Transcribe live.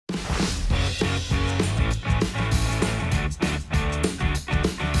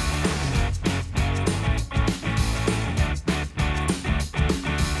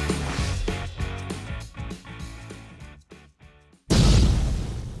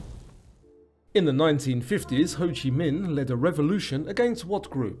In the 1950s, Ho Chi Minh led a revolution against what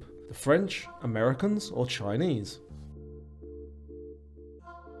group? The French, Americans, or Chinese?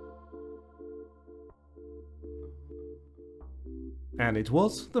 And it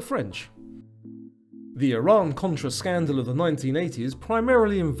was the French. The Iran-Contra scandal of the 1980s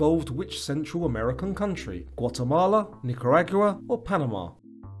primarily involved which Central American country? Guatemala, Nicaragua, or Panama?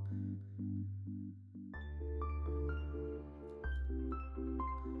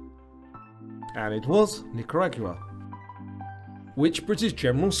 And it was Nicaragua. Which British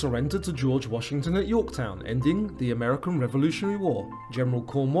general surrendered to George Washington at Yorktown, ending the American Revolutionary War? General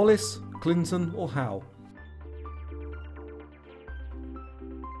Cornwallis, Clinton, or Howe?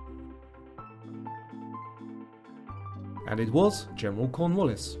 And it was General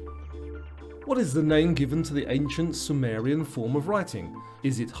Cornwallis. What is the name given to the ancient Sumerian form of writing?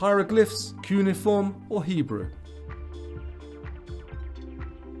 Is it hieroglyphs, cuneiform, or Hebrew?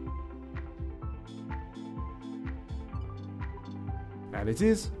 And it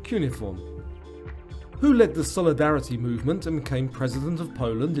is cuneiform. Who led the Solidarity movement and became president of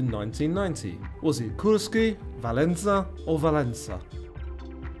Poland in 1990? Was it Kurski, Valenza, or Valensa?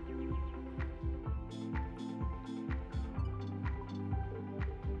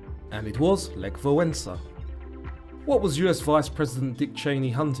 And it was Lech Wałęsa. What was US Vice President Dick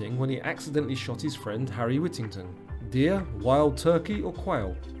Cheney hunting when he accidentally shot his friend Harry Whittington? Deer, wild turkey, or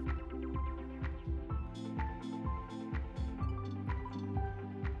quail?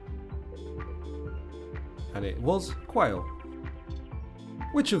 And it was quail.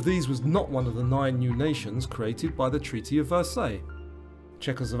 Which of these was not one of the 9 new nations created by the Treaty of Versailles?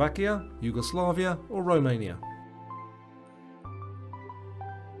 Czechoslovakia, Yugoslavia, or Romania?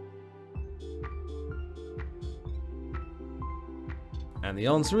 And the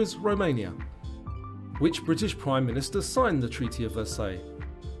answer is Romania. Which British Prime Minister signed the Treaty of Versailles?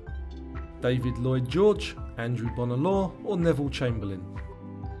 David Lloyd George, Andrew Bonar Law, or Neville Chamberlain?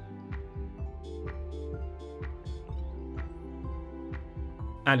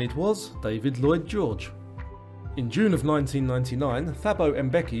 And it was David Lloyd George. In June of 1999, Thabo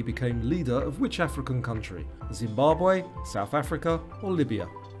Mbeki became leader of which African country? Zimbabwe, South Africa, or Libya?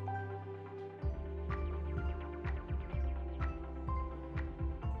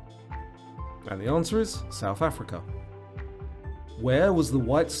 And the answer is South Africa. Where was the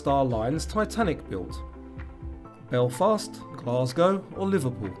White Star Line's Titanic built? Belfast, Glasgow, or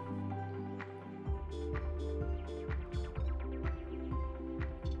Liverpool?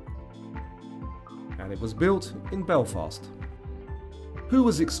 And it was built in Belfast. Who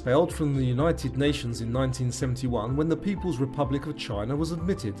was expelled from the United Nations in 1971 when the People's Republic of China was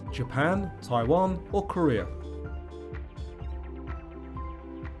admitted? Japan, Taiwan, or Korea?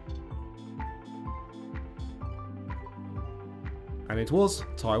 And it was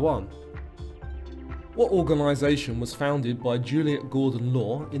Taiwan. What organisation was founded by Juliet Gordon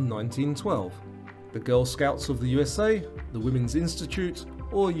Law in 1912? The Girl Scouts of the USA, the Women's Institute,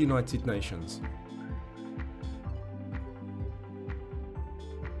 or United Nations?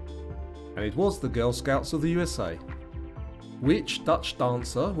 And it was the Girl Scouts of the USA. Which Dutch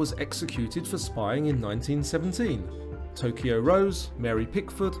dancer was executed for spying in 1917? Tokyo Rose, Mary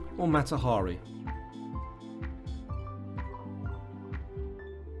Pickford, or Mata Hari?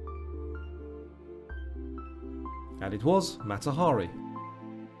 And it was Mata Hari.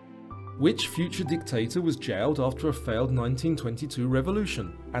 Which future dictator was jailed after a failed 1922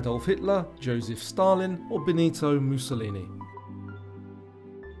 revolution? Adolf Hitler, Joseph Stalin, or Benito Mussolini?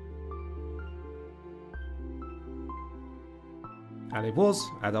 And it was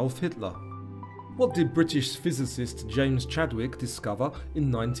Adolf Hitler. What did British physicist James Chadwick discover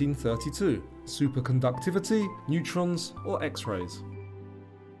in 1932? Superconductivity, neutrons, or X-rays?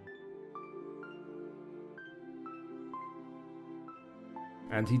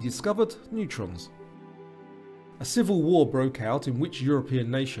 And he discovered neutrons. A civil war broke out in which European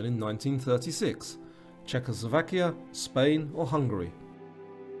nation in 1936? Czechoslovakia, Spain, or Hungary?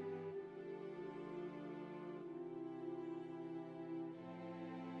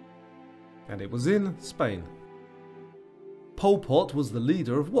 And it was in Spain. Pol Pot was the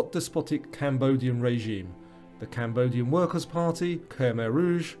leader of what despotic Cambodian regime? The Cambodian Workers' Party, Khmer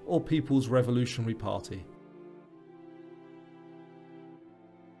Rouge, or People's Revolutionary Party?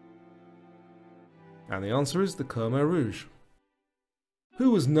 And the answer is the Khmer Rouge.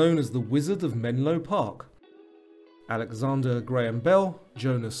 Who was known as the Wizard of Menlo Park? Alexander Graham Bell,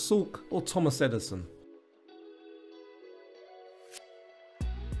 Jonas Salk, or Thomas Edison?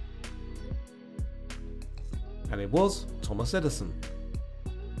 And it was Thomas Edison.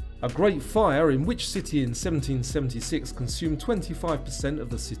 A great fire in which city in 1776 consumed 25% of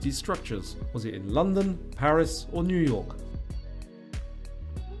the city's structures? Was it in London, Paris or New York?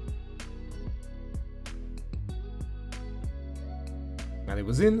 And it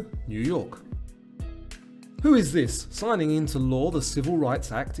was in New York. Who is this signing into law the Civil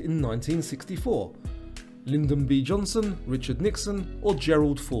Rights Act in 1964? Lyndon B. Johnson, Richard Nixon or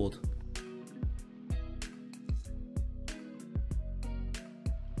Gerald Ford?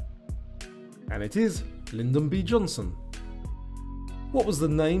 And it is Lyndon B. Johnson. What was the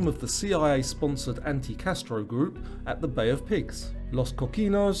name of the CIA-sponsored anti-Castro group at the Bay of Pigs? Los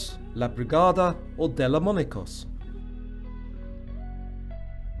Coquinos, La Brigada or Delamonicos?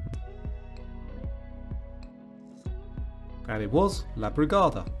 And it was La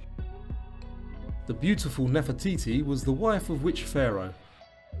Brigada. The beautiful Nefertiti was the wife of which pharaoh?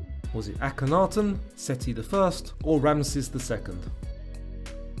 Was it Akhenaten, Seti I or Ramses II?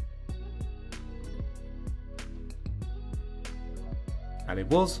 And it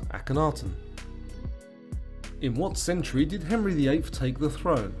was Akhenaten. In what century did Henry VIII take the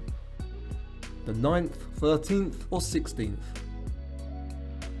throne? The 9th, 13th or 16th?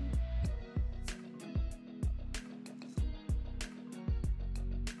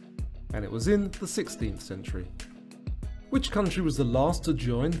 And it was in the 16th century. Which country was the last to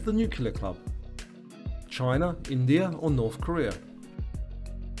join the nuclear club? China, India or North Korea?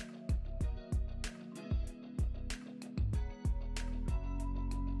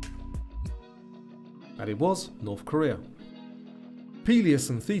 And it was North Korea. Peleus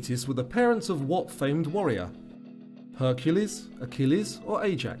and Thetis were the parents of what famed warrior? Hercules, Achilles or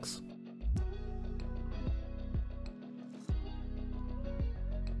Ajax?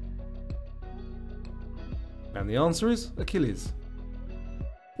 And the answer is Achilles.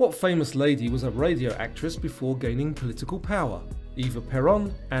 What famous lady was a radio actress before gaining political power? Eva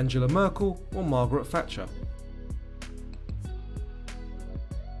Peron, Angela Merkel or Margaret Thatcher?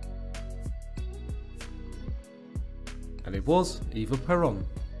 And it was Eva Peron.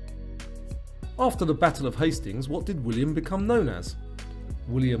 After the Battle of Hastings, what did William become known as?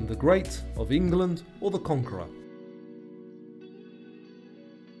 William the Great of England or the Conqueror?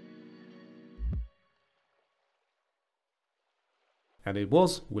 And it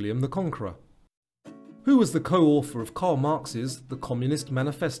was William the Conqueror. Who was the co-author of Karl Marx's The Communist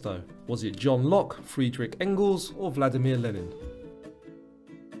Manifesto? Was it John Locke, Friedrich Engels or Vladimir Lenin?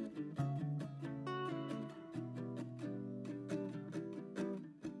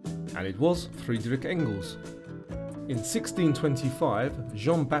 And it was Friedrich Engels. In 1625,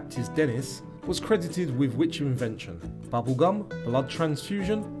 Jean-Baptiste Denis was credited with which invention? Bubblegum, blood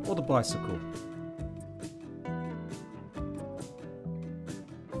transfusion or the bicycle?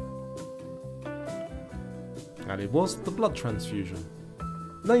 And it was the blood transfusion.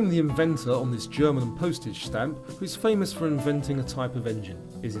 Name the inventor on this German postage stamp who's famous for inventing a type of engine.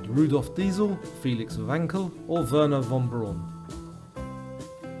 Is it Rudolf Diesel, Felix Wankel or Werner von Braun?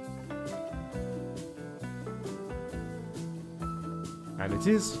 And it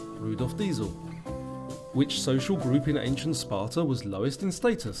is Rudolf Diesel. Which social group in ancient Sparta was lowest in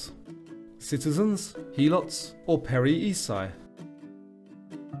status? Citizens, helots or periaesai?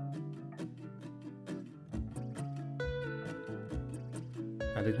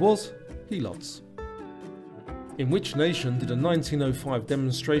 And it was helots. In which nation did a 1905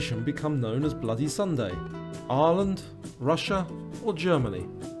 demonstration become known as Bloody Sunday? Ireland, Russia or Germany?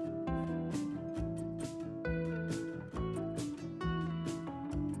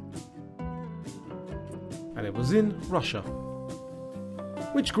 And it was in Russia.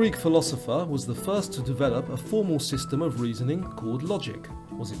 Which Greek philosopher was the first to develop a formal system of reasoning called logic?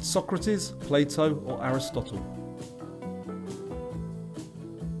 Was it Socrates, Plato or Aristotle?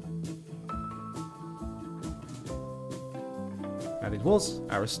 And it was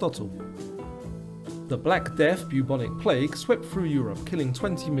Aristotle. The Black Death bubonic plague swept through Europe, killing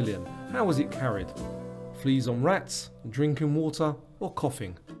 20 million. How was it carried? Fleas on rats, drinking water or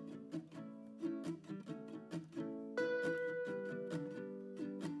coughing?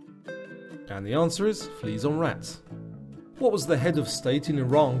 And the answer is fleas on rats. What was the head of state in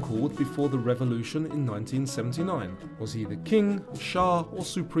Iran called before the revolution in 1979? Was he the king, Shah or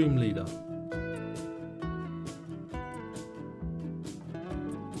supreme leader?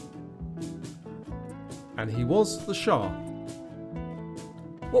 And he was the Shah.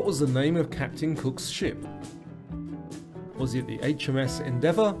 What was the name of Captain Cook's ship? Was it the HMS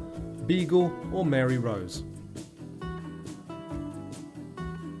Endeavour, Beagle or Mary Rose?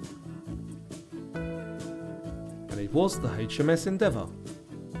 And it was the HMS Endeavour.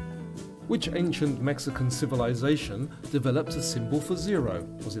 Which ancient Mexican civilization developed a symbol for zero?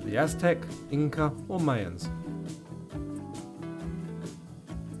 Was it the Aztec, Inca, or Mayans?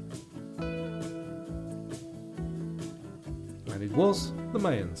 And it was the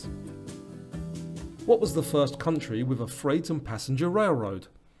Mayans. What was the first country with a freight and passenger railroad?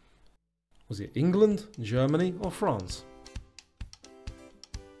 Was it England, Germany, or France?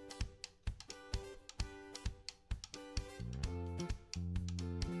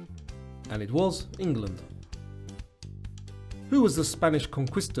 And it was England. Who was the Spanish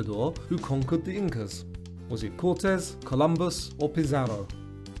conquistador who conquered the Incas? Was it Cortes, Columbus, or Pizarro?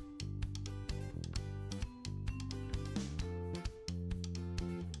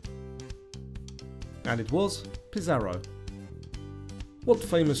 And it was Pizarro. What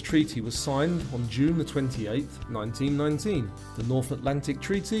famous treaty was signed on June the 28th, 1919? The North Atlantic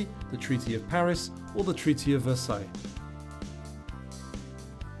Treaty, the Treaty of Paris, or the Treaty of Versailles?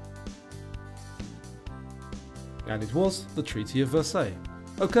 And it was the Treaty of Versailles.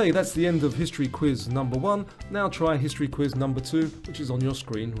 Okay, that's the end of history quiz number 1. Now try history quiz number 2, which is on your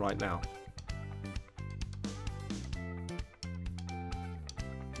screen right now.